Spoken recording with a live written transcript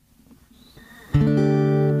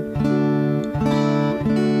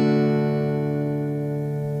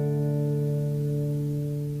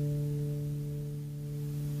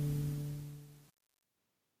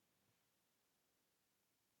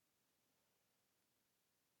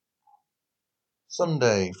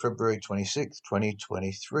Sunday, February 26th,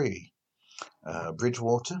 2023.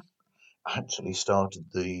 Bridgewater. I actually started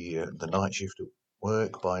the night shift at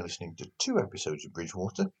work by listening to two episodes of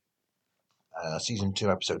Bridgewater. Season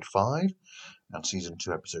 2, Episode 5, and Season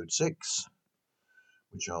 2, Episode 6,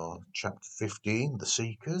 which are Chapter 15, The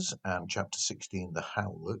Seekers, and Chapter 16, The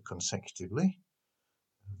Howler, consecutively.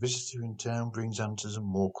 A visitor in town brings answers and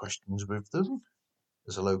more questions with them,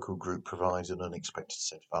 as a local group provides an unexpected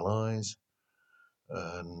set of allies.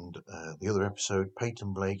 And the other episode,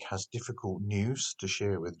 Peyton Blake has difficult news to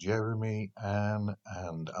share with Jeremy, and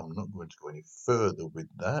I'm not going to go any further with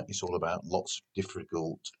that. It's all about lots of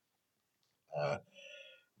difficult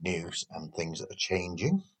news and things that are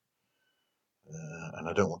changing. And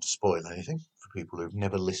I don't want to spoil anything for people who've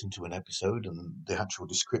never listened to an episode, and the actual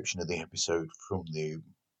description of the episode from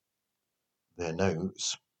their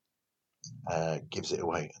notes gives it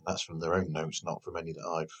away, and that's from their own notes, not from any that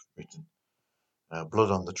I've written.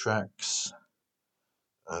 Blood on the Tracks.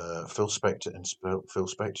 Phil Spector and Phil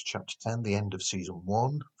Spector, Chapter 10, the end of Season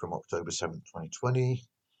 1 from October 7th, 2020.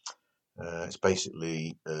 It's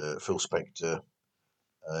basically Phil Spector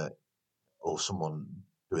or someone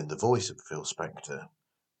doing the voice of Phil Spector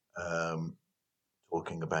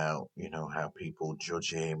talking about, how people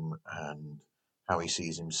judge him and how he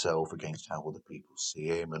sees himself against how other people see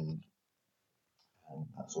him and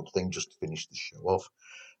that sort of thing, just to finish the show off.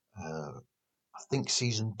 I think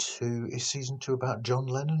season two about John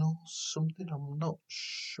Lennon or something. I'm not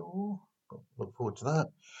sure. But look forward to that.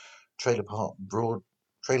 Trailer Park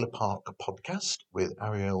podcast with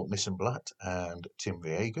Ariel Nissenblatt and Tim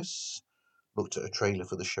Viegas. Looked at a trailer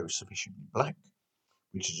for the show Sufficiently Black,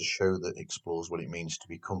 which is a show that explores what it means to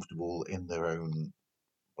be comfortable in their own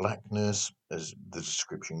blackness, as the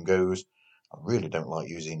description goes. I really don't like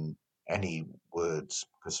using any words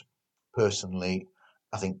because personally,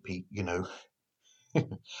 I think Pete,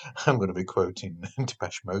 I'm going to be quoting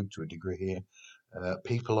Depeche Mode to a degree here.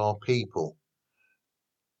 People are people,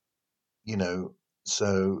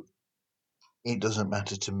 so it doesn't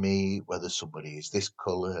matter to me whether somebody is this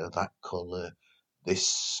colour, that colour,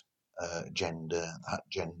 this gender, that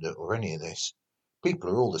gender, or any of this.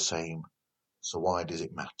 People are all the same, so why does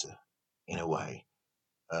it matter, in a way?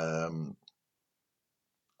 I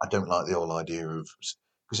don't like the whole idea of,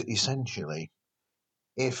 because essentially,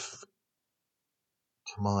 if,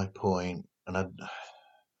 to my point, and I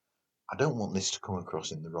don't want this to come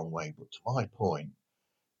across in the wrong way, but to my point,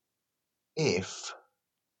 if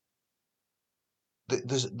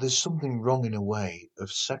there's something wrong in a way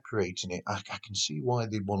of separating it, I can see why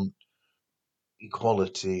they want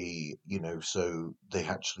equality, so they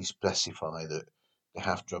actually specify that they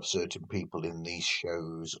have to have certain people in these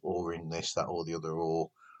shows or in this, that, or the other, or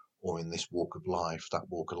in this walk of life, that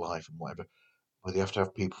walk of life, and whatever. Where they have to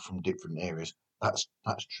have people from different areas. That's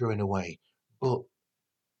true in a way, but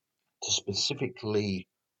to specifically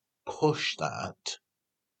push that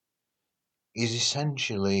is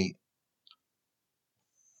essentially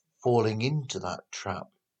falling into that trap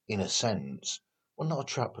in a sense. Well, not a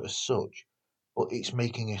trap as such, but it's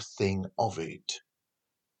making a thing of it.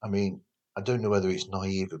 I mean, I don't know whether it's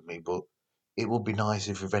naive of me, but it would be nice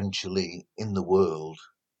if eventually in the world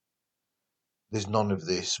there's none of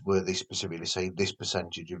this where they specifically say this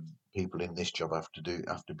percentage of people in this job have to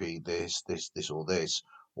be this, or this,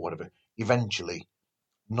 or whatever. Eventually,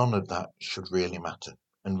 none of that should really matter.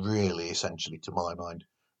 And really, essentially, to my mind,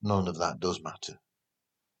 none of that does matter.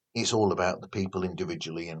 It's all about the people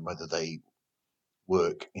individually and whether they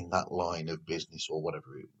work in that line of business or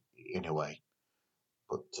whatever, in a way.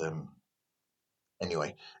 But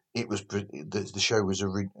anyway, the show was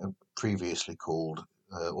previously called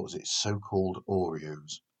what was it? So-called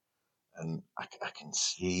Oreos, and I can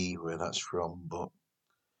see where that's from, but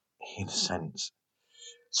in a sense,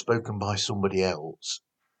 spoken by somebody else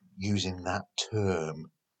using that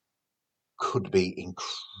term could be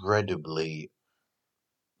incredibly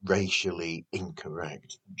racially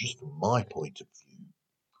incorrect, just from my point of view.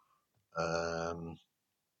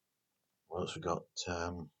 What else we got?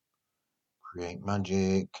 Create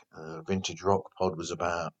Magic. Vintage Rock Pod was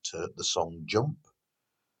about the song Jump,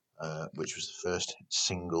 which was the first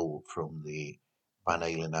single from the Van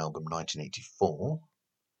Halen album 1984.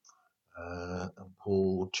 And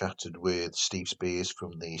Paul chatted with Steve Spears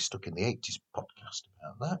from the Stuck in the 80s podcast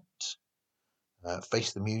about that.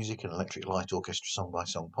 Face the Music, an Electric Light Orchestra song by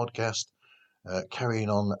song podcast. Carrying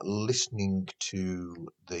on listening to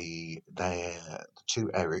the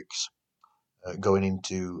two Erics going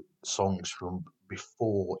into songs from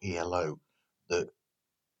before ELO that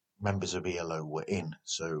members of ELO were in.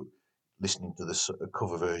 So listening to the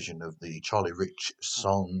cover version of the Charlie Rich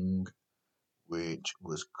song which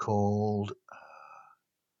was called,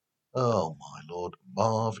 oh my lord,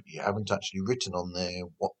 Marv, you haven't actually written on there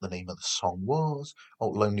what the name of the song was. Oh,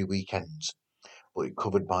 Lonely Weekends, but it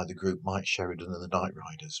covered by the group Mike Sheridan and the Night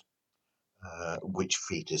Riders, which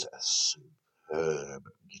features a superb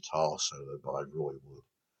guitar solo by Roy Wood.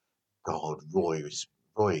 God, Roy is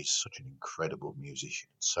such an incredible musician,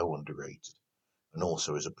 so underrated, and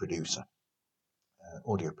also as a producer.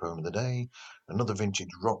 Audio poem of the day, another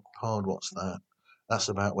vintage rock pod. What's that? That's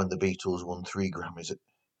about when the Beatles won three Grammys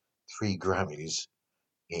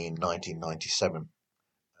in 1997,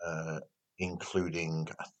 including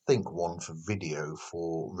I think one for video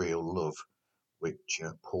for Real Love, which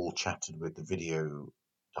Paul chatted with the video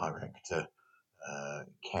director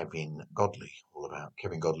Kevin Godley all about.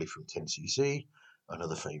 Kevin Godley from 10cc,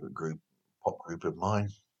 another favourite pop group of mine.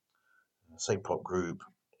 I say pop group,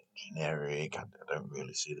 generic. I don't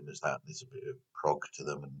really see them as that. There's a bit of prog to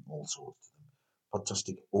them and all sorts to them.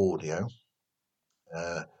 Fantastic audio.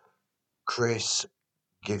 Chris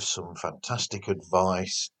gives some fantastic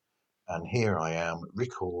advice, and here I am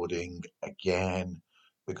recording again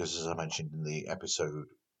because, as I mentioned in the episode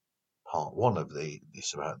part one of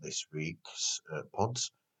this week's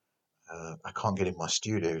pods, I can't get in my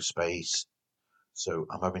studio space, so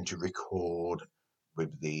I'm having to record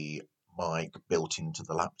with the mic built into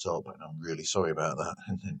the laptop, and I'm really sorry about that.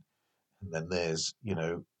 And then there's,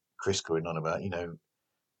 Chris going on about,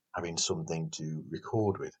 having something to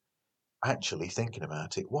record with. Actually, thinking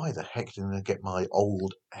about it, why the heck didn't I get my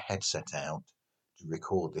old headset out to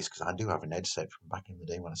record this? Because I do have an headset from back in the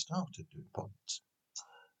day when I started doing pods.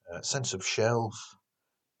 Sense of Shelf,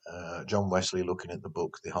 John Wesley looking at the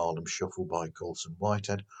book The Harlem Shuffle by Colson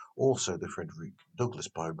Whitehead, also the Frederick Douglass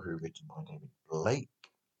biography written by David Blake.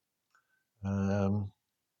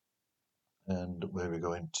 And where we're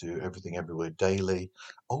going to Everything Everywhere Daily.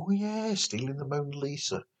 Oh yeah, Stealing the Mona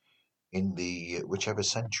Lisa in the whichever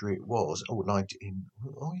century it was.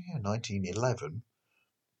 1911,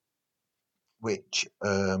 which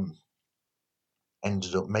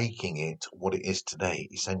ended up making it what it is today,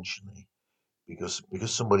 essentially, because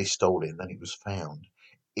somebody stole it and then it was found.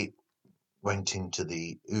 It went into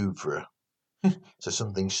the oeuvre. So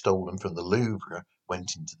something stolen from the Louvre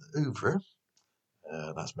went into the oeuvre.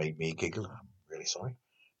 That's made me giggle. I'm really sorry.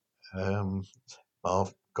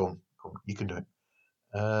 Marv, go on, you can do it.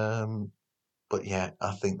 But yeah,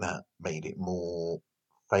 I think that made it more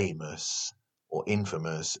famous or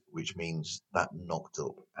infamous, which means that knocked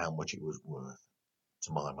up how much it was worth,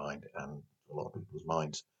 to my mind and a lot of people's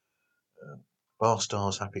minds. Bar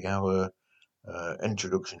Stars Happy Hour,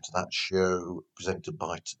 introduction to that show presented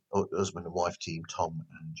by husband and wife team Tom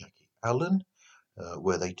and Jackie Allen,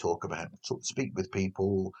 where they speak with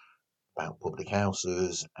people about public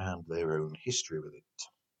houses and their own history with it.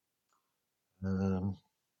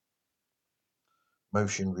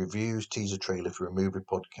 Motion reviews, teaser trailer for a movie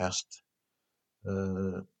podcast,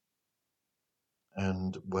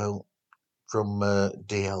 and well, from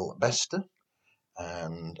DL Bester,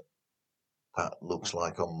 and that looks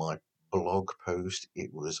like on my blog post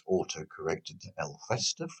it was auto-corrected to El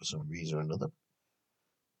Festa for some reason or another.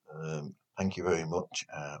 Thank you very much,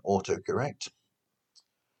 autocorrect.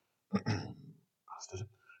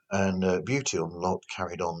 And Beauty Unlocked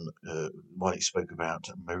carried on while it spoke about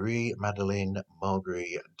Marie Madeleine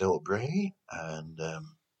Marguerite Delbray and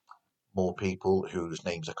more people whose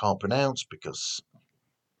names I can't pronounce because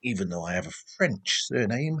even though I have a French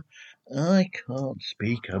surname, I can't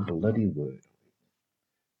speak a bloody word.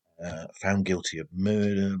 Found guilty of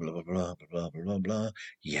murder, blah blah blah blah blah blah blah.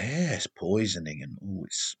 Yes, poisoning and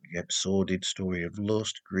it's sordid story of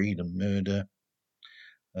lust, greed, and murder.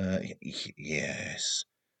 Yes,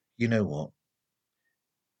 you know what?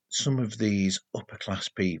 Some of these upper class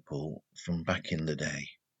people from back in the day,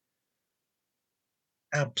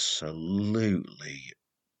 absolutely,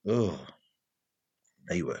 oh,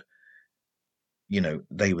 they were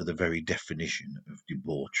they were the very definition of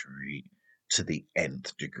debauchery to the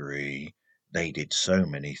nth degree. They did so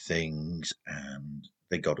many things and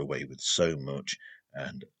they got away with so much.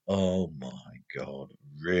 And oh my God,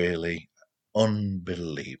 really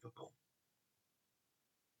unbelievable.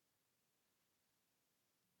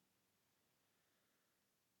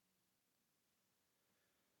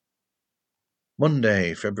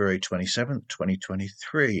 Monday, February 27th,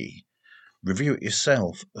 2023. Review it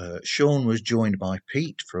yourself. Sean was joined by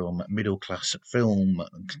Pete from Middle Class Film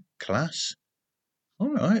Class.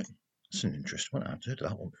 All right, that's an interesting one. I've heard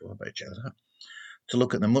that one before. I better check that out. To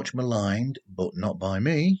look at the much maligned, but not by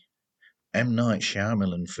me, M. Night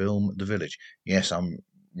Shyamalan film The Village. Yes, I'm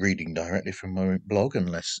reading directly from my blog,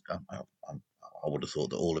 unless I would have thought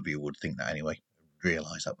that all of you would think that anyway.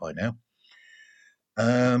 Realise that by now.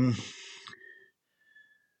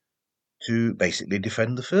 To basically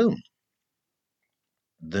defend the film,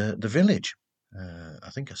 the Village. I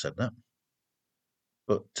think I said that,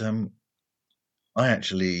 but I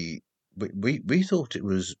actually we thought it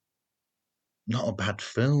was not a bad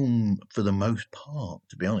film for the most part,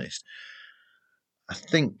 to be honest. I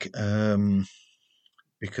think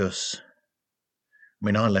because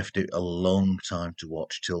I left it a long time to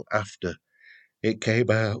watch till after it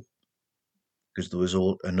came out because there was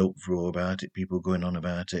all an uproar about it, people going on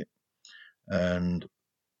about it, and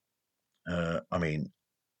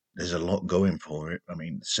there's a lot going for it.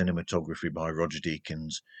 Cinematography by Roger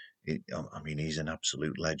Deakins. He's an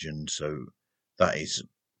absolute legend. So that is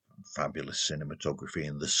fabulous cinematography,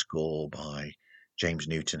 and the score by James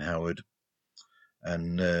Newton Howard.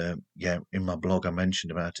 And in my blog, I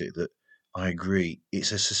mentioned about it that I agree.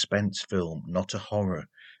 It's a suspense film, not a horror,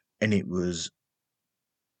 and it was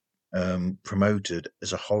promoted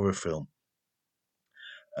as a horror film.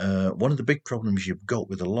 One of the big problems you've got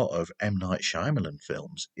with a lot of M. Night Shyamalan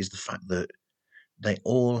films is the fact that they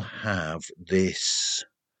all have this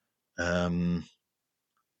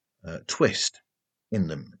twist in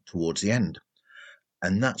them towards the end.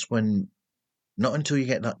 And that's when, not until you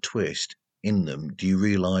get that twist in them, do you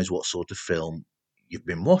realise what sort of film you've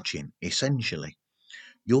been watching, essentially.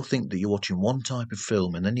 You'll think that you're watching one type of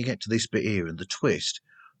film, and then you get to this bit here, and the twist,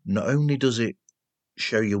 not only does it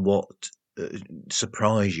show you what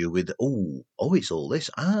surprise you with, it's all this,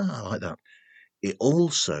 I like that. It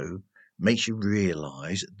also makes you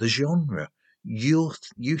realise the genre. You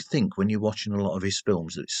think when you're watching a lot of his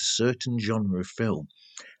films that it's a certain genre of film,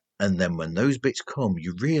 and then when those bits come,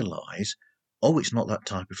 you realise, it's not that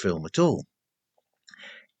type of film at all.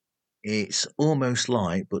 It's almost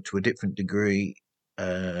like, but to a different degree,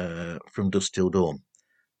 From Dusk Till Dawn,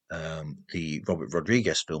 the Robert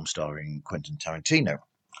Rodriguez film starring Quentin Tarantino,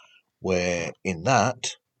 where in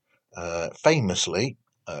that, famously,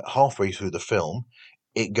 halfway through the film,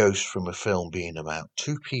 it goes from a film being about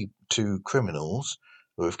two criminals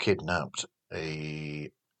who have kidnapped a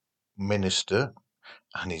minister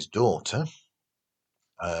and his daughter,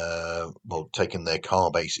 taking their car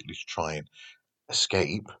basically to try and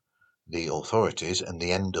escape the authorities, and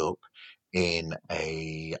they end up in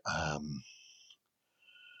a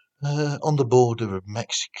on the border of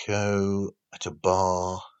Mexico at a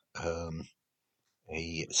bar,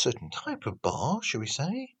 a certain type of bar, shall we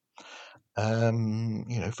say? Bars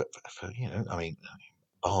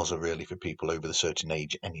are really for people over the certain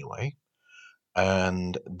age anyway.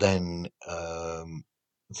 And then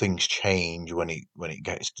things change when it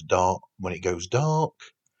gets to dark, when it goes dark,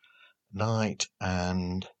 night,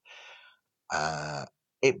 and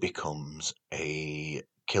it becomes a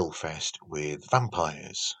kill fest with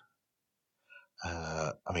vampires.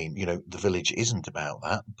 The Village isn't about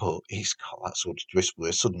that, but it's got that sort of twist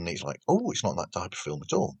where suddenly it's like, it's not that type of film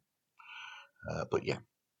at all. But yeah.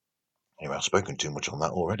 Anyway, I've spoken too much on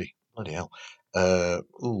that already. Bloody hell.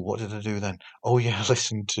 What did I do then? Oh yeah, I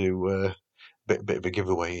listened to bit of a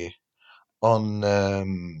giveaway here. On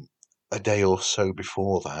a day or so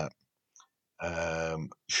before that,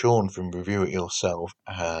 Sean from Review It Yourself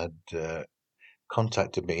had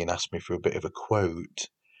contacted me and asked me for a bit of a quote,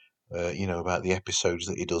 about the episodes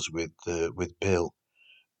that he does with Bill.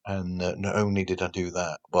 And not only did I do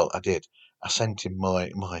that, well, I did. I sent him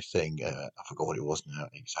my thing. I forgot what it was now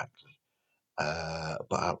exactly.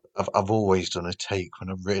 But I've always done a take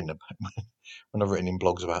when I've written in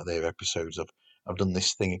blogs about their episodes. I've done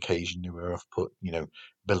this thing occasionally where I've put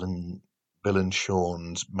Bill and Bill and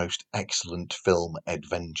Sean's most excellent film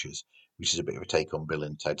adventures, which is a bit of a take on Bill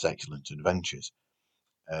and Ted's Excellent Adventures.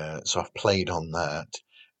 So I've played on that,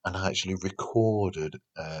 and I actually recorded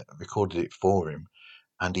it for him,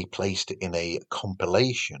 and he placed it in a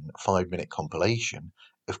compilation, 5-minute compilation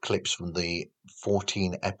of clips from the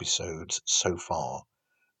 14 episodes so far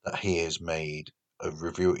that he has made a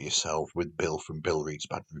Review It Yourself with Bill from Bill Reads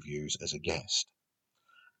Bad Reviews as a guest.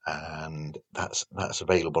 And that's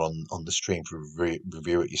available on the stream for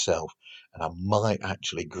Review It Yourself. And I might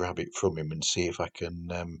actually grab it from him and see if I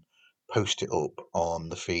can post it up on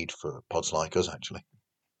the feed for Pods Like Us, actually.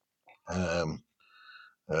 Um,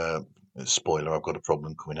 uh, Spoiler, I've got a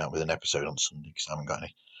problem coming out with an episode on Sunday because I haven't got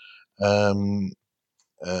any.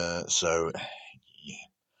 So, yeah.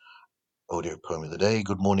 Audio poem of the day.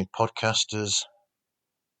 Good morning, podcasters.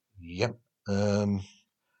 Yep.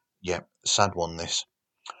 Sad one, this.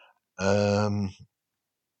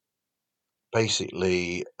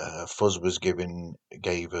 basically, Fuzz gave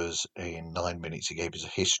us in 9 minutes. He gave us a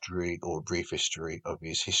history or a brief history of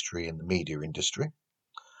his history in the media industry.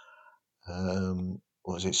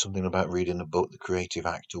 Was it something about reading the book The Creative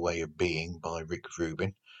Actor Way of Being by Rick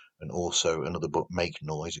Rubin, and also another book Make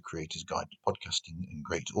Noise: A Creator's Guide to Podcasting and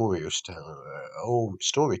Great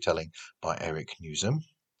Storytelling by Eric Newsom.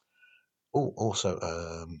 Oh, also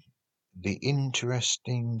The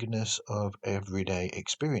Interestingness of Everyday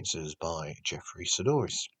Experiences by Jeffrey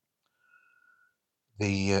Sadoris.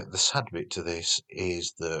 The sad bit to this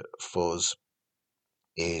is that Fuzz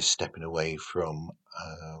is stepping away from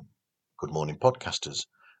Good Morning Podcasters,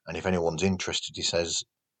 and if anyone's interested, he says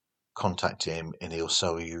contact him and he'll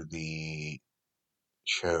sell you the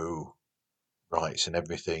show rights and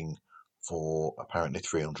everything for apparently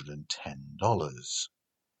 $310.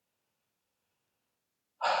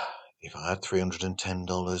 If I had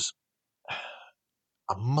 $310,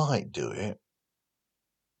 I might do it,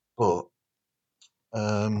 but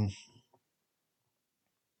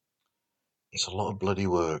it's a lot of bloody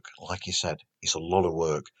work. Like you said, it's a lot of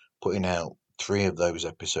work putting out 3 of those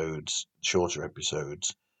episodes, shorter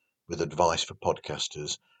episodes, with advice for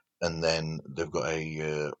podcasters, and then they've got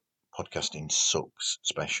a podcasting sucks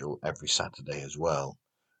special every Saturday as well.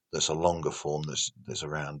 That's a longer form. That's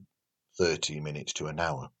around 30 minutes to an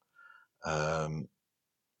hour.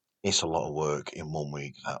 It's a lot of work in 1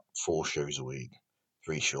 week. That 4 shows a week,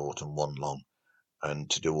 3 short and 1 long, and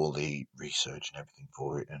to do all the research and everything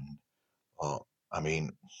for it. And I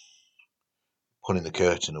mean, pulling the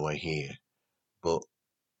curtain away here, but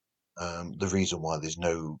the reason why there's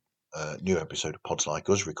no new episode of Pods Like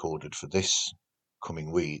Us recorded for this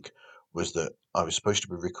coming week was that I was supposed to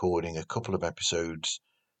be recording a couple of episodes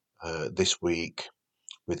this week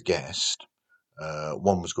with guests.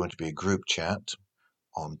 One was going to be a group chat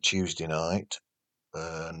on Tuesday night,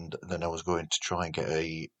 and then I was going to try and get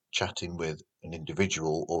a chat in with an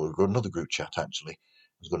individual or another group chat. Actually,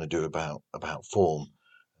 I was going to do about form,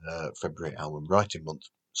 February Album Writing Month,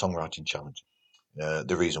 Songwriting Challenge.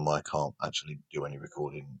 The reason why I can't actually do any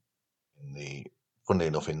recording funnily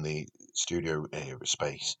enough, in the studio area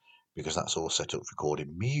space, because that's all set up for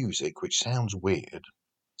recording music, which sounds weird,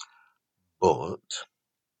 but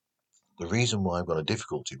the reason why I've got a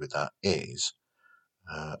difficulty with that is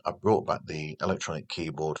I brought back the electronic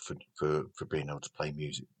keyboard for being able to play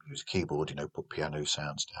music, use a keyboard, put piano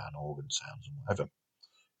sounds down, organ sounds, and whatever,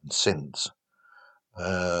 and synths.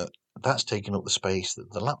 That's taken up the space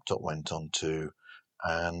that the laptop went onto,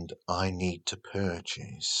 and I need to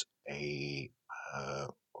purchase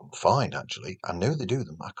actually, I know they do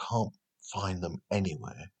them, I can't find them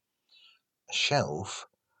anywhere, a shelf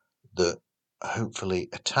that hopefully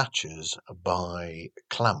attaches by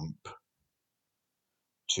clamp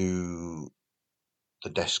to the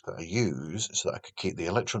desk that I use, so that I could keep the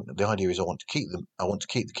idea is I want to keep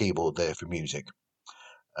the keyboard there for music,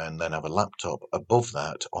 and then have a laptop above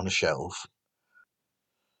that on a shelf,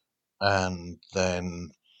 and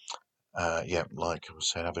then like I was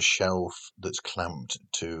saying, have a shelf that's clamped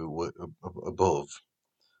to above,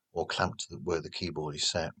 or clamped to where the keyboard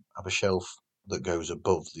is set. Have a shelf that goes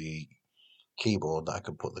above the keyboard that I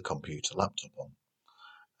can put the computer laptop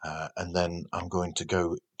on. And then I'm going to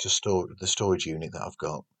go to the storage unit that I've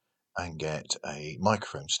got and get a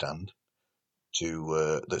microphone stand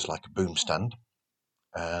that's like a boom stand,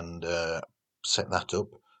 and set that up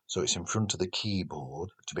so it's in front of the keyboard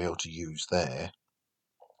to be able to use there,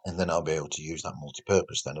 and then I'll be able to use that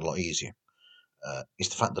multi-purpose then a lot easier. It's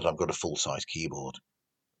the fact that I've got a full-size keyboard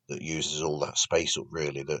that uses all that space up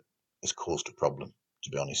really that has caused a problem, to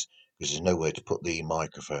be honest, because there's nowhere to put the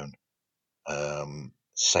microphone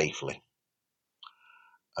safely.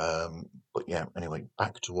 But yeah, anyway,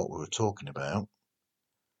 back to what we were talking about.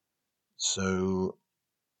 So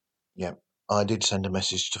yeah, I did send a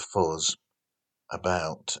message to Fuzz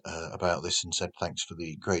about this and said thanks for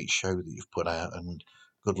the great show that you've put out, and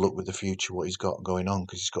good luck with the future, what he's got going on,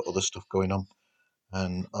 because he's got other stuff going on,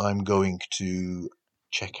 and I'm going to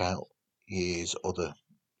check out his other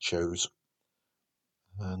shows,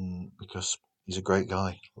 and because he's a great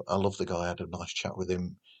guy. I love the guy. I had a nice chat with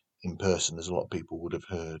him in person, as a lot of people would have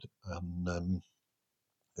heard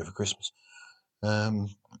over Christmas.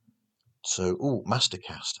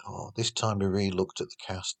 Mastercast. This time we re-looked at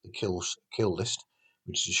the kill list,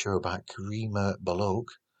 which is a show about Karima Balogh,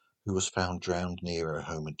 who was found drowned near her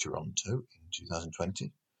home in Toronto in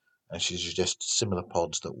 2020. And she suggested similar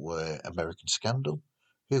pods that were American Scandal,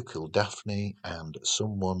 Who Killed Daphne, and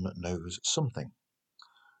Someone Knows Something.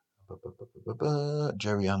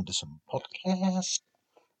 Jerry Anderson podcast.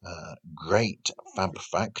 Great fab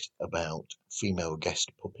fact about female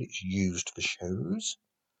guest puppets used for shows.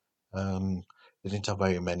 They didn't have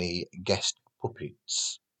very many guest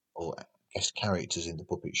puppets or guest characters in the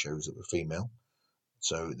puppet shows that were female,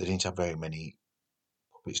 so they didn't have very many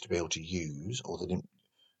puppets to be able to use, or they didn't.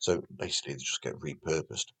 So basically, they just get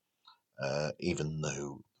repurposed, even though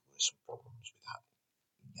there were some problems with that.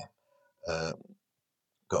 Yeah.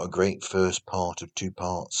 Got a great first part of 2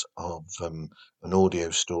 parts of an audio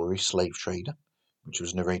story, Slave Trader, which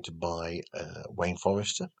was narrated by Wayne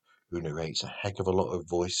Forrester, who narrates a heck of a lot of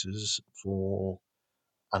voices for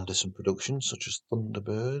Anderson Productions, such as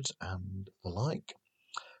Thunderbirds and the like.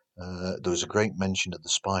 There was a great mention of the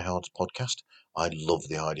Spy Hards podcast. I love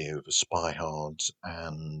the idea of a Spy Hards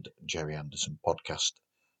and Jerry Anderson podcast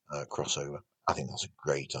crossover. I think that's a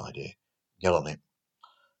great idea. Get on it.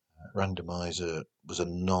 Randomizer was a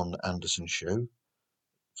non-Anderson show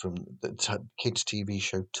from the kids' TV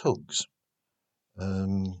show Tugs,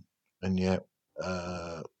 and yet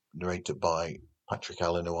narrated by Patrick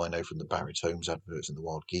Allen, who I know from the Barrett Holmes adverts and the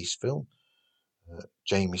Wild Geese film.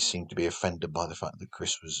 Jamie seemed to be offended by the fact that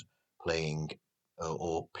Chris was playing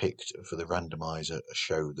or picked for the randomizer a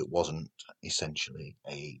show that wasn't essentially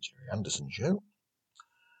a Jerry Anderson show.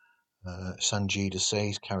 Sanjida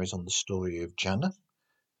Says carries on the story of Jana,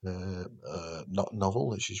 not novel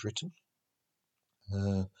that she's written.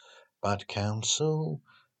 Bad Counsel,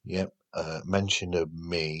 yep. Mention of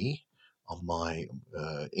me on my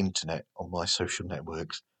internet, on my social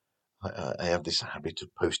networks. I have this habit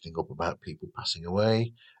of posting up about people passing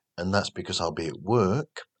away, and that's because I'll be at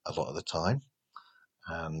work a lot of the time,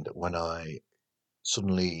 and when I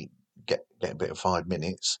suddenly get a bit of 5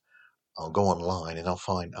 minutes, I'll go online and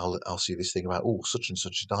I'll see this thing about, oh, such and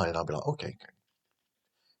such died, and I'll be like, okay.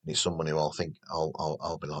 And it's someone who I'll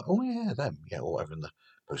be like, oh yeah, them, yeah, or whatever, and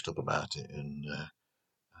post up about it, and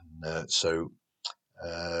so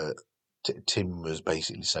Tim was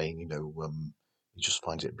basically saying, he just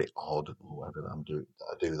finds it a bit odd or whatever that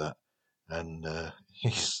I do that, and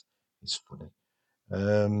it's funny.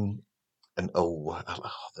 And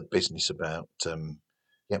the business about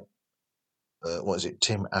yep. What is it?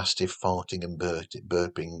 Tim asked if farting and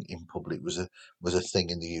burping in public was a thing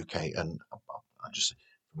in the UK, and I just,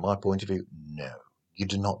 from my point of view, no, you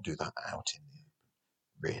do not do that out in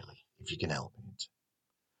the really, if you can help it.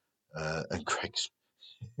 And Craig's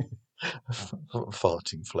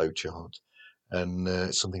farting flowchart,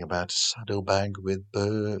 and something about saddlebag with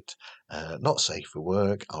Bert. Not safe for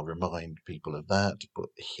work. I'll remind people of that, but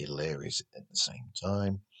hilarious at the same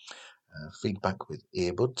time. Feedback with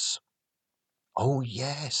earbuds. Oh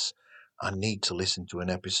yes, I need to listen to an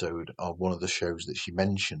episode of one of the shows that she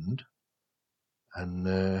mentioned,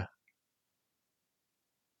 and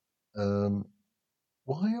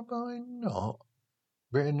why have I not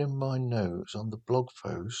written in my notes on the blog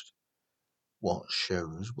post what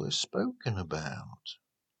shows were spoken about?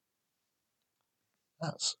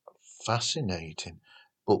 That's fascinating.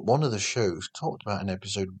 But one of the shows talked about an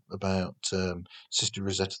episode about Sister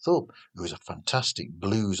Rosetta Thorpe, who was a fantastic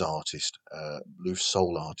blues artist, blues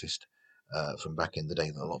soul artist from back in the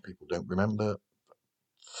day that a lot of people don't remember.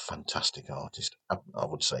 Fantastic artist. I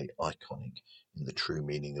would say iconic in the true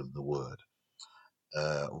meaning of the word.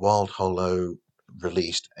 Wild Hollow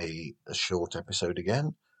released a short episode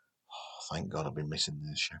again. Oh, thank God I've been missing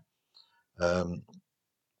this show.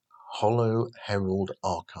 Hollow Herald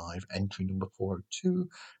Archive entry number 402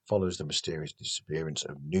 follows the mysterious disappearance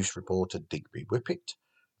of news reporter Digby Whippet,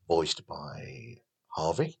 voiced by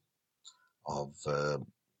Harvey of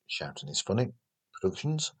Shouting is Funny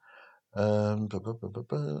Productions. And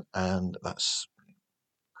that's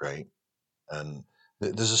great. And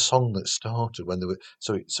there's a song that started when they were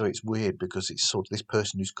so it's weird because it's sort of this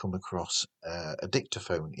person who's come across a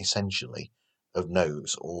dictaphone essentially of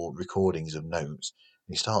notes or recordings of notes,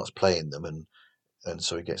 and he starts playing them, and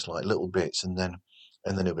so he gets like little bits, and then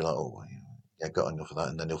he'll be like, oh yeah, got enough of that,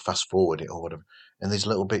 and then he'll fast forward it or whatever, and there's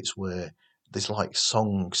little bits where there's like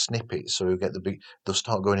song snippets, so he'll get they'll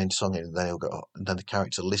start going into song, and then he'll go, oh, and then the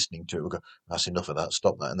character listening to it will go, that's enough of that,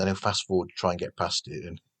 stop that, and then he'll fast forward to try and get past it,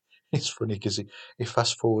 and it's funny because he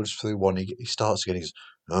fast forwards through one, he starts again, he goes,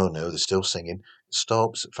 oh no, they're still singing,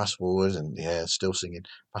 stops, fast forwards, and yeah, still singing,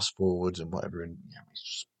 fast forwards and whatever, and yeah, it's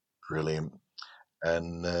just brilliant.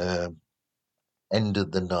 And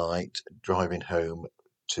ended the night driving home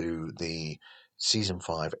to the season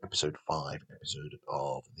 5, episode 5 episode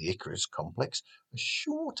of the Icarus Complex, a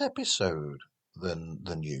short episode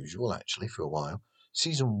than usual actually for a while.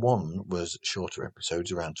 Season 1 was shorter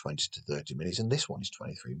episodes, around 20 to 30 minutes, and this one is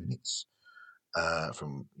 23 minutes.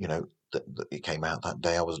 From it came out that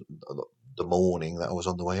day. I was the morning that I was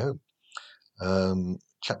on the way home.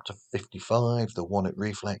 Chapter 55, The One at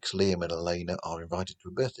Reflex. Liam and Elena are invited to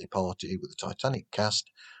a birthday party with the Titanic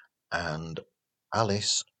cast, and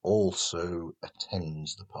Alice also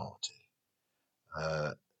attends the party.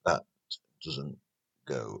 That doesn't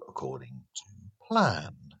go according to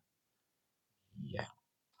plan. Yeah.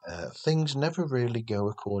 Things never really go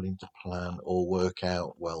according to plan or work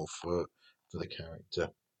out well for the character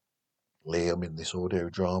Liam in this audio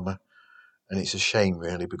drama. And it's a shame,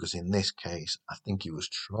 really, because in this case, I think he was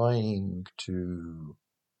trying to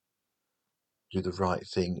do the right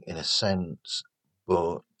thing in a sense,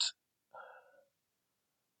 but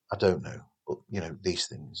I don't know. But, these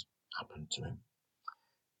things happen to him.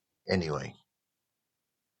 Anyway,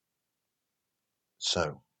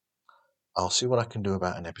 so I'll see what I can do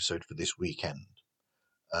about an episode for this weekend.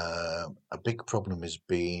 A big problem has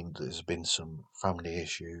been there's been some family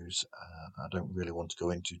issues. I don't really want to go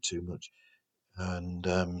into too much, and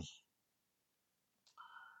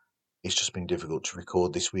it's just been difficult to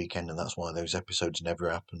record this weekend, and that's why those episodes never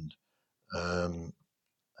happened. I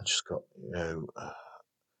just got,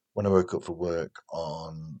 when I woke up for work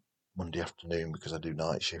on Monday afternoon, because I do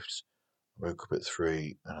night shifts, I woke up at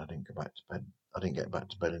 3 and I didn't go back to bed. I didn't get back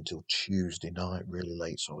to bed until Tuesday night, really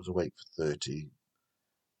late, so I was awake for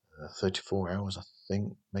 34 hours, I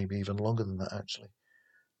think, maybe even longer than that, actually.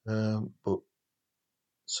 But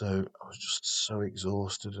so I was just so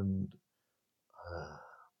exhausted, and uh,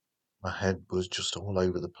 my head was just all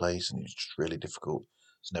over the place, and it was just really difficult.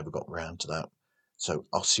 Just never got round to that. So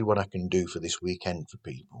I'll see what I can do for this weekend for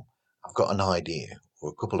people. I've got an idea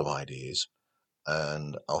or a couple of ideas,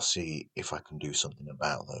 and I'll see if I can do something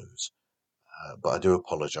about those. But I do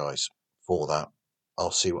apologise for that.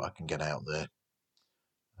 I'll see what I can get out there.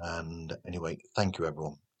 And anyway, thank you,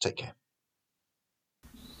 everyone. Take care.